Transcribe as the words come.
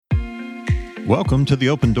Welcome to The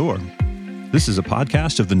Open Door. This is a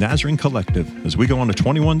podcast of the Nazarene Collective as we go on a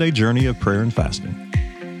 21-day journey of prayer and fasting.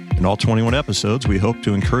 In all 21 episodes, we hope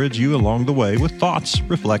to encourage you along the way with thoughts,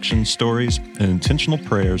 reflections, stories, and intentional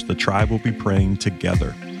prayers the tribe will be praying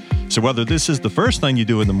together. So whether this is the first thing you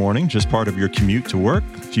do in the morning, just part of your commute to work,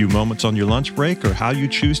 a few moments on your lunch break, or how you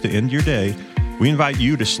choose to end your day, we invite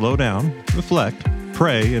you to slow down, reflect,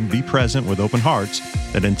 pray, and be present with open hearts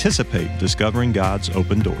that anticipate discovering God's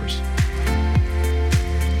open doors.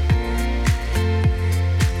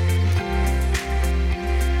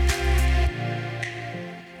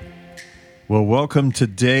 Well, welcome to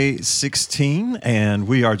day 16, and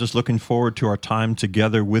we are just looking forward to our time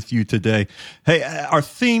together with you today. Hey, our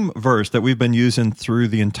theme verse that we've been using through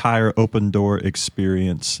the entire Open Door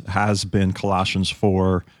experience has been Colossians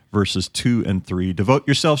 4, verses 2 and 3. Devote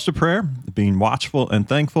yourselves to prayer, being watchful and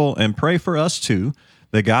thankful, and pray for us too,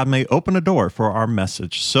 that God may open a door for our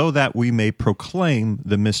message so that we may proclaim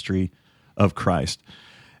the mystery of Christ.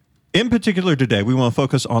 In particular today, we want to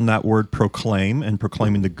focus on that word proclaim and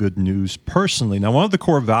proclaiming the good news personally. Now, one of the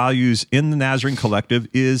core values in the Nazarene Collective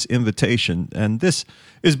is invitation. And this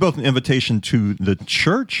is both an invitation to the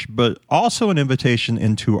church, but also an invitation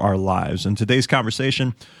into our lives. In today's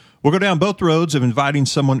conversation, we'll go down both roads of inviting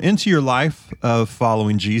someone into your life of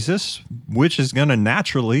following Jesus, which is going to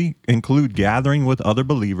naturally include gathering with other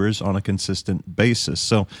believers on a consistent basis.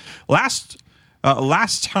 So last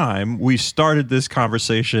time we started this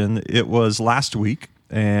conversation, it was last week,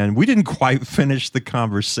 and we didn't quite finish the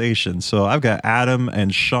conversation. So I've got Adam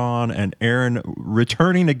and Sean and Aaron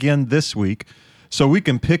returning again this week so we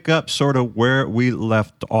can pick up sort of where we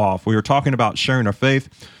left off. We were talking about sharing our faith,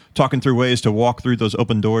 talking through ways to walk through those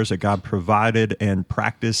open doors that God provided and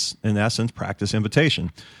practice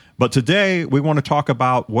invitation. But today we want to talk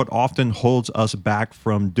about what often holds us back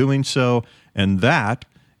from doing so, and that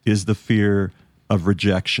is the fear of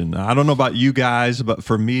rejection. Now, I don't know about you guys, but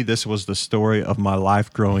for me, this was the story of my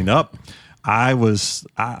life growing up. I was,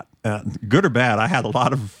 good or bad, I had a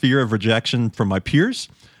lot of fear of rejection from my peers.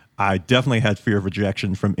 I definitely had fear of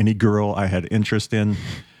rejection from any girl I had interest in.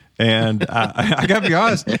 And I got to be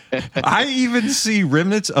honest, I even see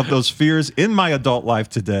remnants of those fears in my adult life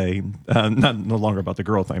today. No longer about the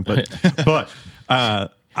girl thing, but I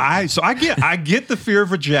get the fear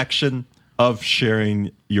of rejection of sharing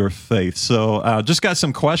your faith. So just got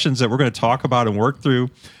some questions that we're going to talk about and work through.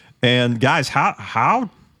 And guys, how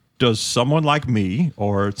does someone like me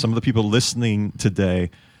or some of the people listening today,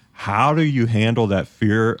 how do you handle that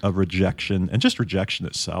fear of rejection and just rejection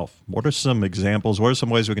itself? What are some examples? What are some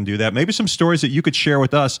ways we can do that? Maybe some stories that you could share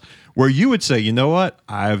with us where you would say, you know what,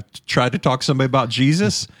 I've tried to talk to somebody about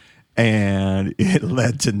Jesus and it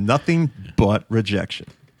led to nothing but rejection.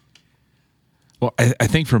 Well, I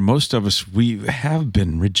think for most of us, we have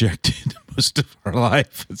been rejected most of our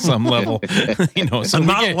life at some level. So I'm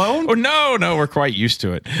not alone? Or no, we're quite used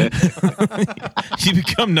to it. You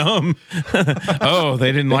become numb. Oh,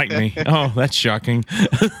 they didn't like me. Oh, that's shocking.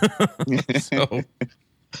 So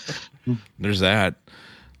there's that.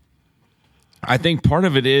 I think part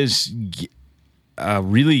of it is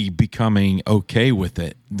really becoming okay with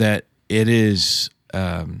it, that it is,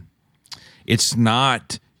 it's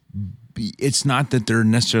not that they're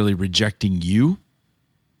necessarily rejecting you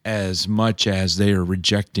as much as they are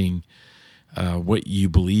rejecting what you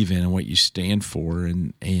believe in and what you stand for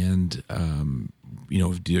and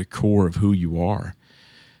the core of who you are.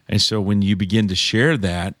 And so when you begin to share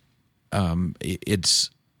that, it's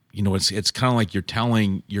kind of like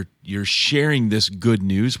you're sharing this good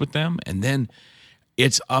news with them, and then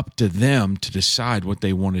it's up to them to decide what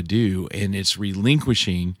they want to do, and it's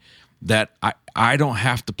relinquishing that I don't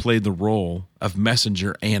have to play the role of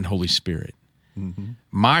messenger and Holy Spirit. Mm-hmm.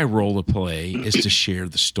 My role to play is to share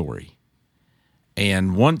the story.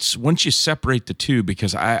 And once you separate the two,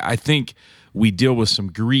 because I think we deal with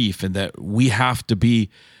some grief in that we have to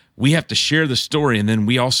share the story, and then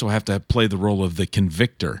we also have to play the role of the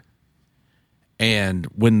convictor. And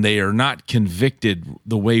when they are not convicted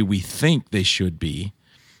the way we think they should be,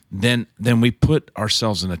 then we put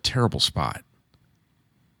ourselves in a terrible spot.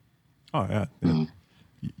 Oh, yeah. Mm.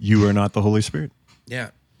 You are not the Holy Spirit. Yeah,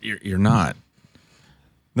 you're not.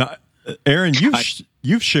 Now, Aaron,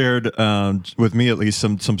 you've shared with me at least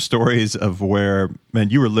some stories of where, man,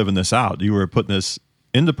 you were living this out. You were putting this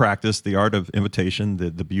into practice, the art of invitation,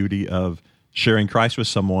 the beauty of sharing Christ with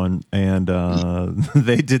someone, and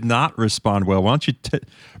they did not respond well. Why don't you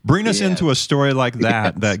bring us into a story like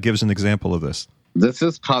that that gives an example of this? This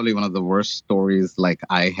is probably one of the worst stories like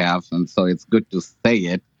I have, and so it's good to say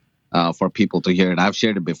it for people to hear it. I've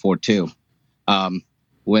shared it before too.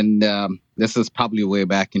 When This is probably way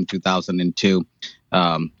back in 2002,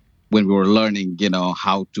 when we were learning,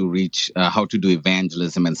 how to do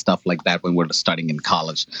evangelism and stuff like that when we were studying in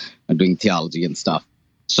college and doing theology and stuff.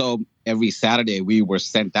 So every Saturday we were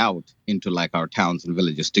sent out into like our towns and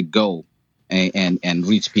villages to go and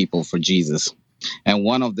reach people for Jesus. And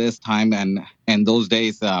one of this time and those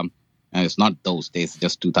days, and it's not those days,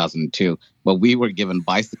 just 2002, but we were given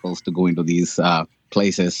bicycles to go into these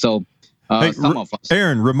places. So some of us.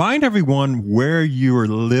 Aaron, remind everyone where you were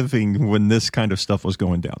living when this kind of stuff was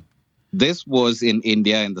going down. This was in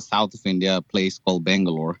India, in the south of India, a place called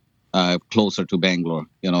Bangalore, closer to Bangalore,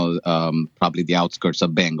 probably the outskirts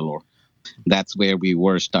of Bangalore. That's where we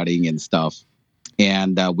were studying and stuff.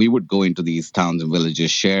 And we would go into these towns and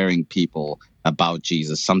villages sharing people about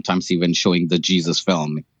Jesus, sometimes even showing the Jesus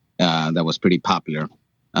film that was pretty popular.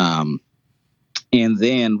 And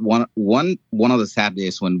then one of the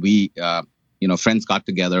Saturdays when we, friends got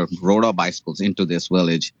together, rode our bicycles into this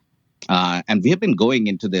village. And we have been going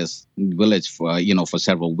into this village for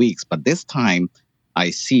several weeks. But this time I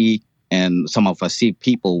see, and some of us see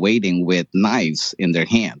people waiting with knives in their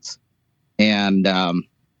hands. And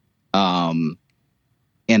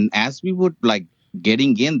as we would like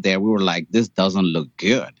getting in there, we were like, this doesn't look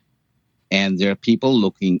good. And there are people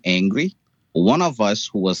looking angry. One of us,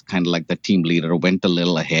 who was kind of like the team leader, went a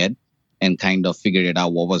little ahead and kind of figured it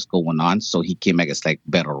out what was going on. So he came, I guess, like,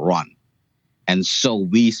 better run. And so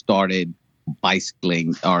we started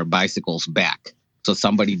bicycling our bicycles back. So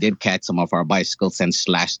somebody did catch some of our bicycles and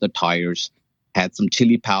slashed the tires, had some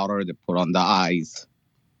chili powder to put on the eyes.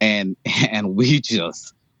 And we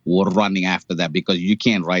just were running after that because you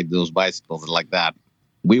can't ride those bicycles like that.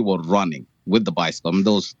 We were running with the bicycle. I mean,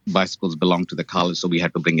 those bicycles belonged to the college, so we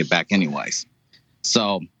had to bring it back anyways.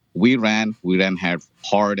 So we ran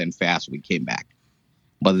hard and fast. We came back.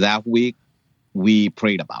 But that week, we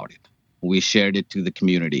prayed about it. We shared it to the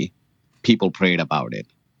community. People prayed about it.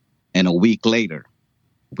 And a week later,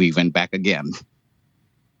 we went back again.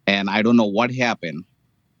 And I don't know what happened.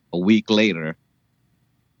 A week later,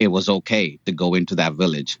 it was okay to go into that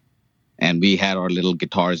village. And we had our little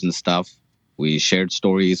guitars and stuff. We shared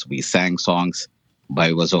stories. We sang songs,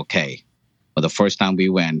 but it was okay. But the first time we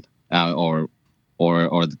went, or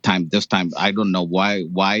the time this time, I don't know why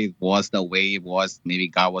it was the way it was. Maybe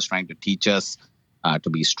God was trying to teach us to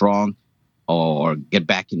be strong or get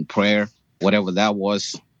back in prayer. Whatever that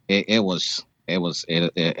was, it was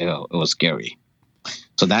scary.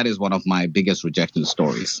 So that is one of my biggest rejection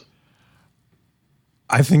stories.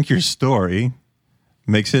 I think your story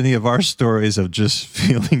makes any of our stories of just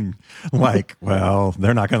feeling like, well,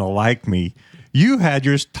 they're not going to like me. You had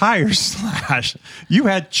your tires slashed. You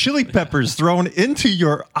had chili peppers thrown into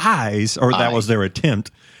your eyes, or that was their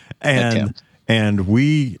attempt. And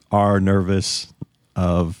we are nervous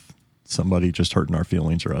of somebody just hurting our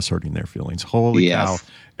feelings or us hurting their feelings. Holy cow.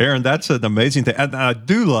 Aaron, that's an amazing thing. And I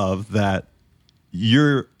do love that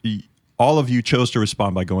all of you chose to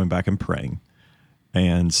respond by going back and praying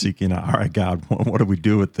and seeking out, all right, God, what do we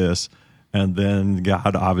do with this? And then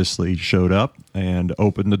God obviously showed up and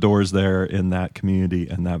opened the doors there in that community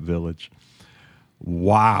and that village.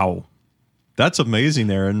 Wow. That's amazing,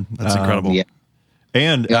 Aaron. That's incredible. Yeah.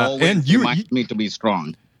 And you remind me to be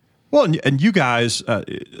strong. Well, and you guys,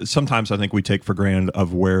 sometimes I think we take for granted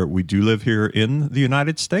of where we do live here in the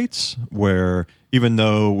United States, where even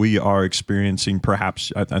though we are experiencing,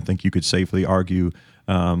 perhaps, I think you could safely argue,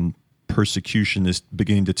 persecution is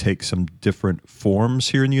beginning to take some different forms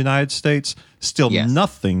here in the United States, still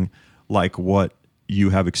nothing like what you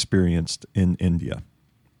have experienced in India.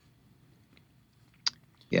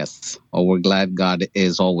 Yes. Oh, we're glad God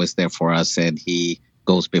is always there for us, and he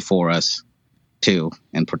goes before us too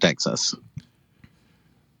and protects us.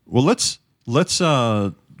 Well, let's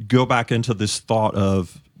go back into this thought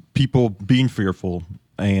of people being fearful,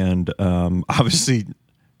 and obviously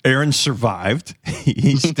Aaron survived.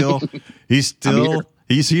 He's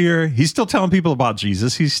here. He's still telling people about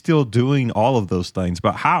Jesus. He's still doing all of those things.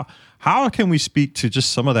 But how can we speak to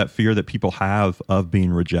just some of that fear that people have of being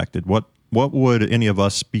rejected? What would any of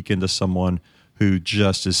us speak into someone who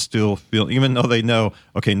just is still feeling, even though they know,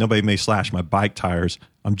 okay, nobody may slash my bike tires,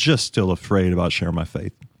 I'm just still afraid about sharing my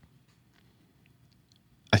faith?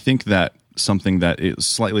 I think that something that is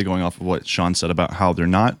slightly going off of what Sean said about how there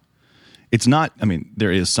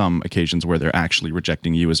is some occasions where they're actually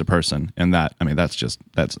rejecting you as a person, and that's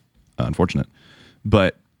unfortunate.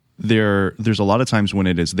 But there's a lot of times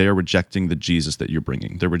when they're rejecting the Jesus that you're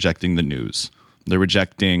bringing. They're rejecting the news. They're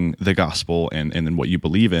rejecting the gospel and then what you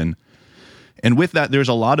believe in. And with that, there's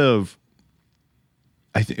a lot of,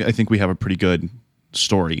 I think we have a pretty good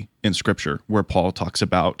story in Scripture where Paul talks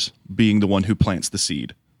about being the one who plants the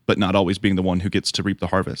seed, but not always being the one who gets to reap the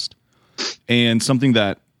harvest. And something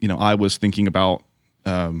that, I was thinking about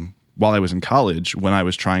while I was in college when I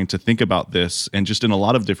was trying to think about this, and just in a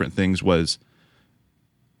lot of different things, was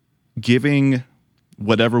giving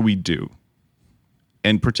whatever we do,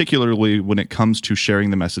 and particularly when it comes to sharing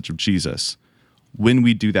the message of Jesus, when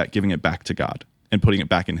we do that, giving it back to God and putting it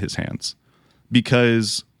back in his hands.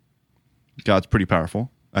 Because God's pretty powerful.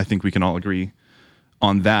 I think we can all agree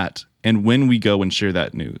on that. And when we go and share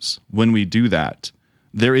that news, when we do that,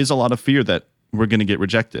 there is a lot of fear that we're going to get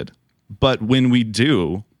rejected. But when we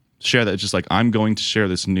do share that, just like, I'm going to share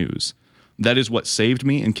this news, that is what saved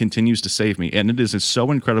me and continues to save me. And it is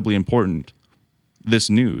so incredibly important, this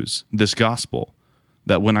news, this gospel,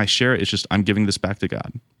 that when I share it, it's just, I'm giving this back to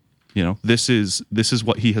God. This is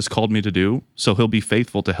what he has called me to do, so he'll be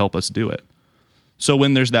faithful to help us do it. So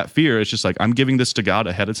when there's that fear, it's just like, I'm giving this to God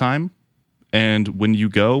ahead of time. And when you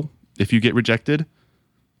go, if you get rejected,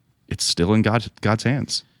 it's still in God's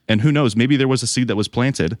hands. And who knows, maybe there was a seed that was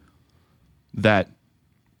planted that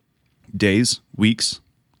days, weeks,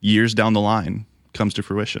 years down the line comes to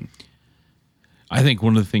fruition. I think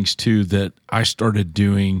one of the things too that I started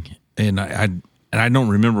doing, and I don't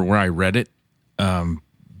remember where I read it,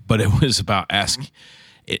 but it was about asking.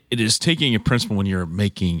 It is taking a principle when you're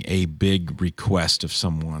making a big request of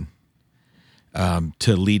someone,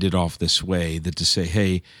 to lead it off this way, that to say,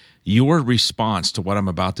 hey, your response to what I'm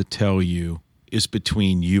about to tell you is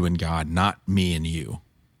between you and God, not me and you.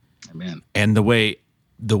 Amen. And the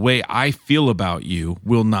way I feel about you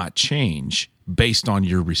will not change based on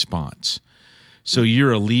your response. So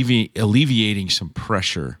you're alleviating some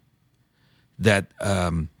pressure that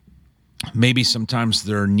maybe sometimes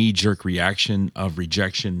their knee-jerk reaction of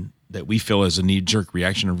rejection that we feel as a knee-jerk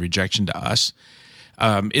reaction of rejection to us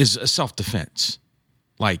is a self-defense.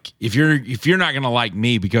 Like, if you're not going to like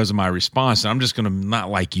me because of my response, I'm just going to not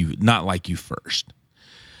like you first.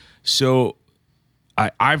 So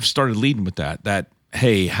I've started leading with that,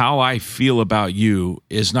 hey, how I feel about you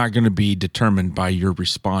is not going to be determined by your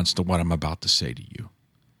response to what I'm about to say to you.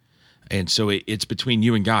 And so it's between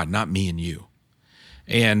you and God, not me and you.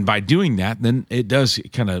 And by doing that, then it does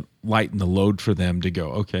kind of lighten the load for them to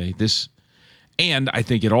go, okay, this. And I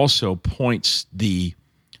think it also points the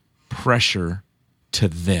pressure to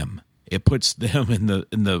them. It puts them in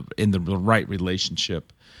the right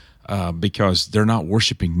relationship, because they're not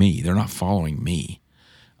worshiping me, they're not following me,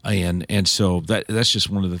 and so that's just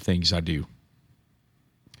one of the things I do.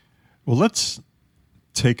 Well, let's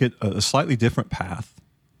take it a slightly different path,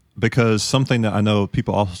 because something that I know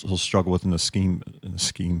people also struggle with in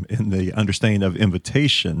the understanding of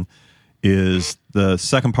invitation is the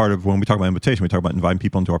second part of when we talk about invitation. We talk about inviting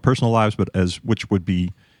people into our personal lives, but which would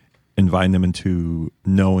be inviting them into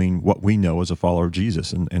knowing what we know as a follower of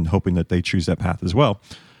Jesus, and hoping that they choose that path as well.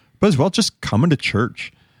 But as well, just coming to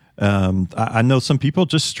church. I know some people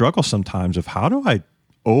just struggle sometimes of, how do I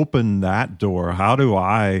open that door? How do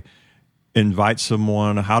I invite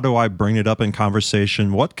someone? How do I bring it up in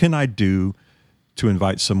conversation? What can I do to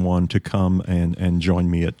invite someone to come and join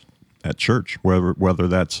me at church, whether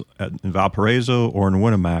that's in Valparaiso or in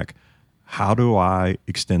Winnemac? How do I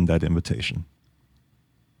extend that invitation?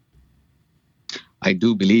 I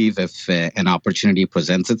do believe if an opportunity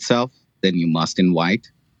presents itself, then you must invite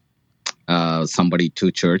somebody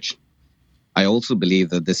to church. I also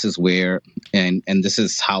believe that this is where, and this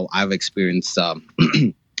is how I've experienced,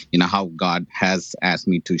 how God has asked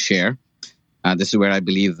me to share. This is where I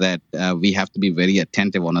believe that we have to be very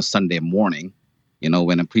attentive on a Sunday morning.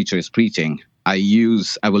 When a preacher is preaching, I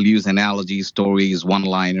will use analogies, stories,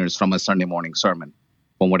 one-liners from a Sunday morning sermon,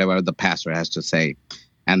 from whatever the pastor has to say.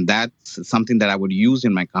 And that's something that I would use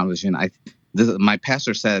in my conversation. My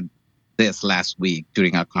pastor said this last week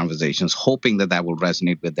during our conversations, hoping that will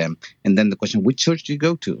resonate with them. And then the question, which church do you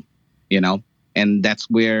go to? And that's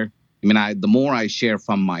where, the more I share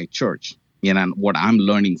from my church, and what I'm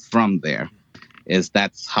learning from there is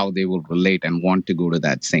that's how they will relate and want to go to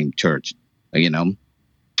that same church, and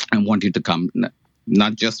want you to come,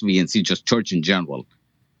 not just VNC, just church in general.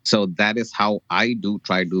 So that is how I do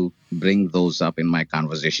try to bring those up in my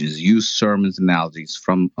conversations, use sermons, analogies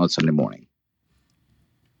from Sunday morning.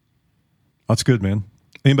 That's good, man.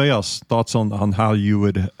 Anybody else? Thoughts on how you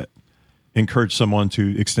would encourage someone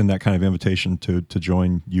to extend that kind of invitation to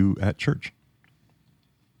join you at church?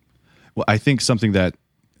 Well, I think something that,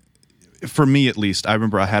 for me at least, I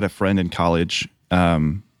remember I had a friend in college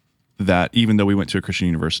that even though we went to a Christian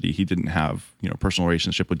university, he didn't have personal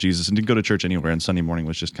relationship with Jesus and didn't go to church anywhere, and Sunday morning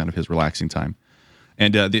was just kind of his relaxing time.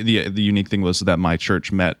 And the unique thing was that my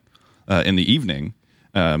church met in the evening,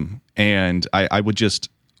 And I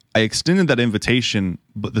extended that invitation,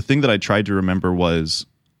 but the thing that I tried to remember was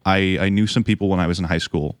I knew some people when I was in high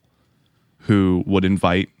school who would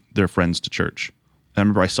invite their friends to church. I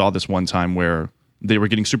remember I saw this one time where they were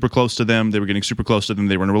getting super close to them. They were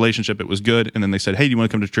in a relationship. It was good. And then they said, "Hey, do you want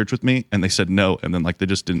to come to church with me?" And they said no. And then like they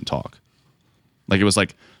just didn't talk. Like it was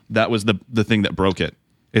like that was the thing that broke it.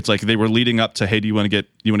 It's like they were leading up to, "Hey, do you want to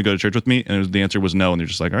go to church with me?" And the answer was no. And they're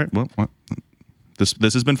just like, "All right, well, this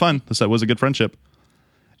has been fun. This was a good friendship."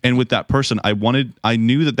 And with that person, I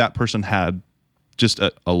knew that person had just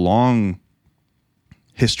a long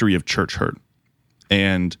history of church hurt.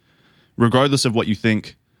 And regardless of what you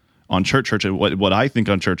think on church hurt and what I think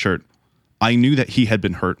on church hurt, I knew that he had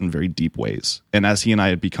been hurt in very deep ways. And as he and I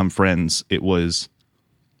had become friends, it was,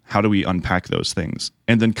 how do we unpack those things?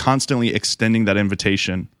 And then constantly extending that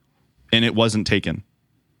invitation, and it wasn't taken.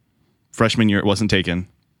 Freshman year, it wasn't taken.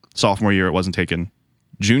 Sophomore year, it wasn't taken.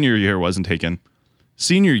 Junior year, it wasn't taken.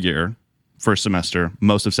 Senior year, first semester,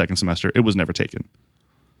 most of second semester, it was never taken.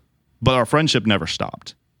 But our friendship never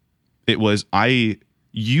stopped. It was,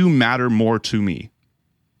 you matter more to me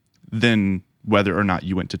than whether or not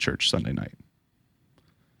you went to church Sunday night.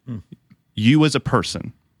 You as a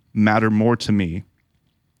person matter more to me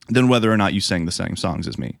than whether or not you sang the same songs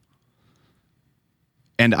as me.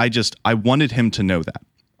 And I wanted him to know that.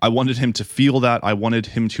 I wanted him to feel that. I wanted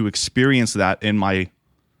him to experience that in my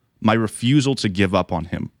refusal to give up on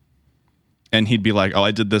him. And he'd be like, "Oh,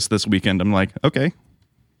 I did this weekend." I'm like, "Okay,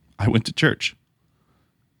 I went to church."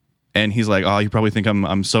 And he's like, "Oh, you probably think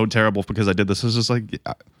I'm so terrible because I did this." It's just like,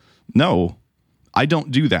 no, I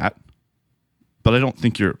don't do that, but I don't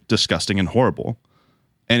think you're disgusting and horrible.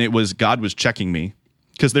 And it was, God was checking me,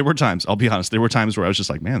 because there were times, I'll be honest, there were times where I was just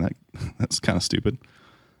like, "Man, that's kind of stupid."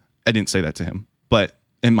 I didn't say that to him, but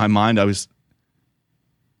in my mind,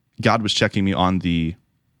 God was checking me on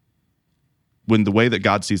when the way that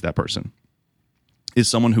God sees that person is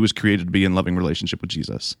someone who was created to be in loving relationship with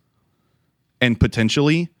Jesus. And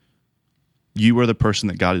potentially, you are the person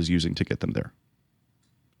that God is using to get them there.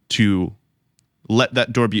 To let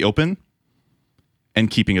that door be open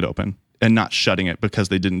and keeping it open and not shutting it because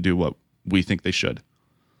they didn't do what we think they should.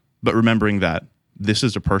 But remembering that this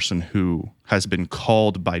is a person who has been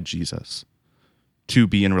called by Jesus to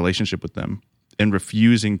be in relationship with them and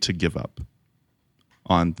refusing to give up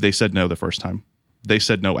on, they said no the first time. They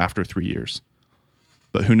said no after 3 years.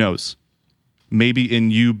 But who knows? Maybe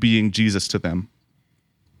in you being Jesus to them,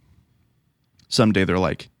 someday they're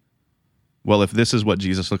like, "Well, if this is what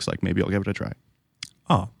Jesus looks like, maybe I'll give it a try."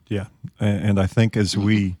 Oh, yeah. And I think as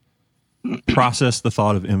we process the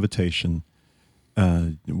thought of invitation,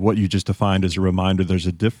 what you just defined as a reminder, there's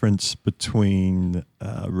a difference between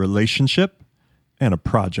a relationship and a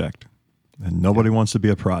project. And nobody wants to be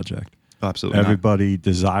a project. Absolutely. Everybody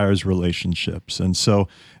desires relationships. And so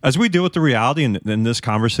as we deal with the reality in this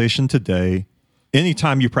conversation today,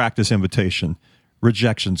 anytime you practice invitation,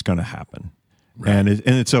 rejection's going to happen. Right. And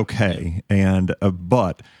it's okay.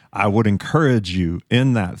 But I would encourage you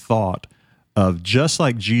in that thought of, just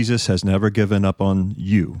like Jesus has never given up on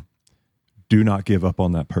you, do not give up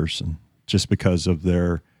on that person just because of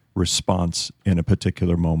their response in a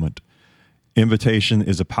particular moment. Invitation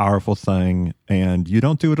is a powerful thing, and you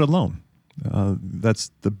don't do it alone.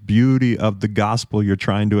 That's the beauty of the gospel you're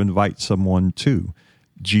trying to invite someone to.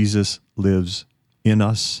 Jesus lives in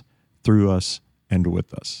us, through us, and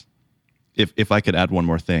with us. If I could add one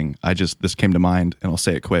more thing, this came to mind, and I'll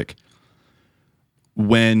say it quick.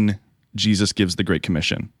 When Jesus gives the Great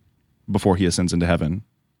Commission before he ascends into heaven,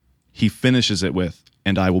 he finishes it with,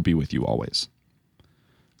 "And I will be with you always."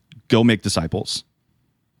 Go make disciples.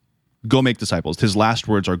 Go make disciples. His last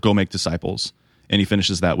words are, "Go make disciples." And he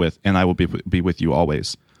finishes that with, "And I will be with you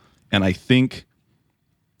always." And I think,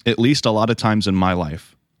 at least a lot of times in my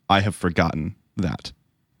life, I have forgotten that.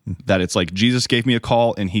 That it's like Jesus gave me a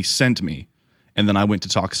call and he sent me, and then I went to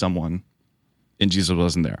talk to someone and Jesus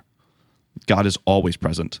wasn't there. God is always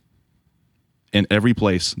present. In every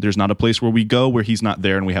place, there's not a place where we go where he's not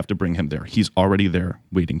there and we have to bring him there. He's already there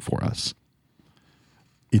waiting for us.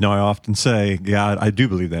 You know, I often say, God, I do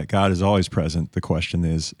believe that God is always present. The question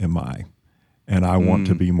is, am I? And I want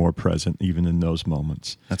to be more present even in those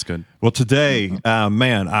moments. That's good. Well, today,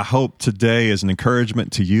 I hope today is an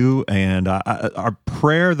encouragement to you. And our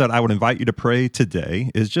prayer that I would invite you to pray today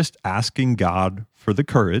is just asking God for the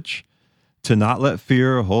courage to not let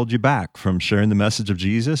fear hold you back from sharing the message of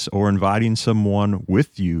Jesus or inviting someone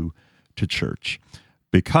with you to church,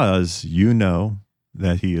 because you know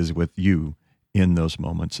that he is with you in those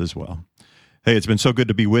moments as well. Hey, it's been so good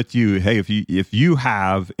to be with you. Hey, if you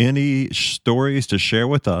have any stories to share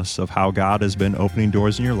with us of how God has been opening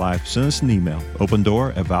doors in your life, send us an email,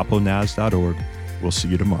 opendoor@valponaz.org. We'll see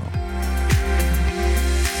you tomorrow.